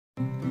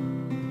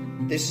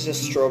This is a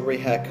strawberry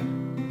hack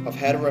of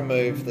how to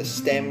remove the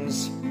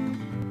stems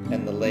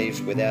and the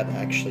leaves without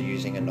actually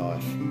using a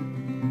knife.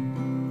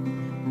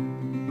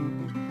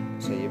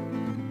 So you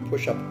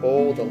push up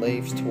all the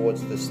leaves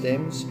towards the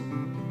stems,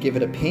 give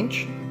it a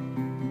pinch,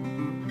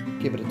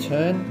 give it a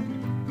turn,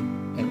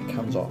 and it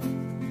comes off.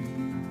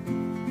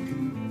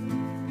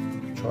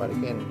 Try it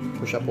again.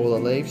 Push up all the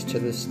leaves to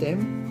the stem,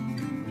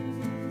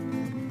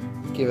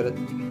 give it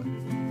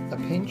a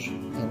pinch,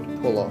 and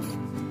pull off.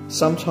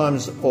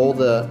 Sometimes all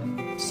the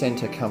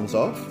center comes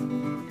off,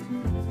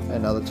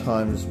 and other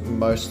times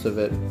most of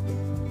it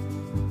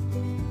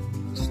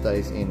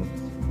stays in.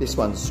 This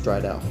one's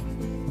straight off,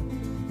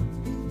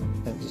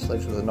 and it just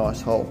leaves with a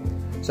nice hole.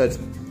 So it's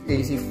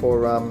easy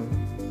for,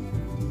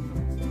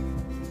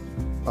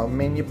 I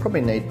mean, you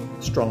probably need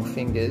strong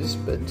fingers,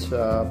 but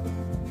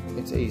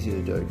it's easy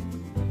to do.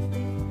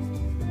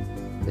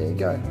 There you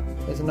go,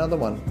 there's another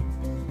one.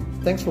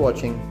 Thanks for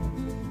watching.